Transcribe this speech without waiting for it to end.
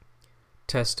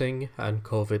Testing and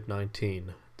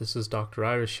COVID-19. This is Dr.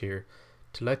 Irish here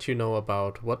to let you know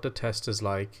about what the test is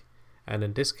like, and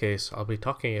in this case I'll be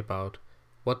talking about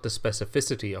what the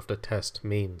specificity of the test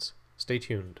means. Stay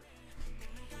tuned.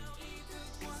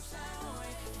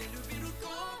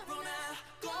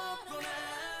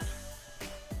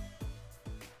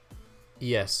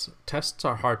 Yes, tests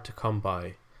are hard to come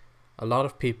by. A lot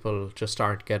of people just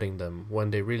aren't getting them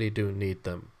when they really do need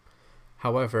them.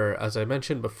 However, as I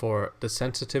mentioned before, the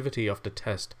sensitivity of the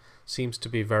test seems to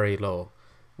be very low,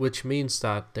 which means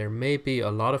that there may be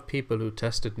a lot of people who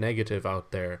tested negative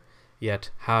out there, yet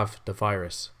have the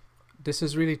virus. This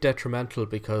is really detrimental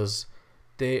because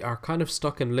they are kind of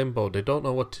stuck in limbo. They don't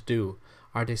know what to do.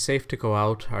 Are they safe to go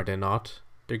out? Are they not?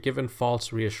 They're given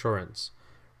false reassurance.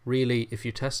 Really, if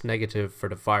you test negative for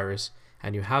the virus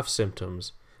and you have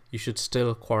symptoms, you should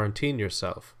still quarantine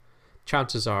yourself.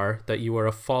 Chances are that you are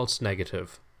a false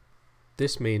negative.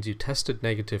 This means you tested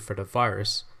negative for the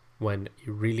virus when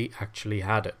you really actually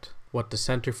had it. What the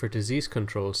Center for Disease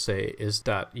Control say is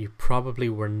that you probably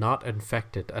were not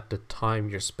infected at the time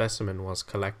your specimen was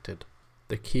collected.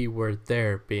 The key word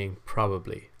there being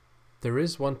probably. There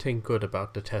is one thing good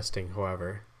about the testing,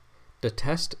 however. The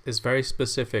test is very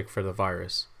specific for the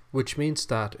virus, which means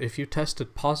that if you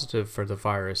tested positive for the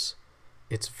virus,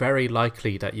 it's very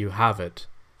likely that you have it.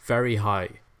 Very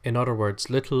high. In other words,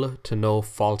 little to no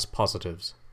false positives.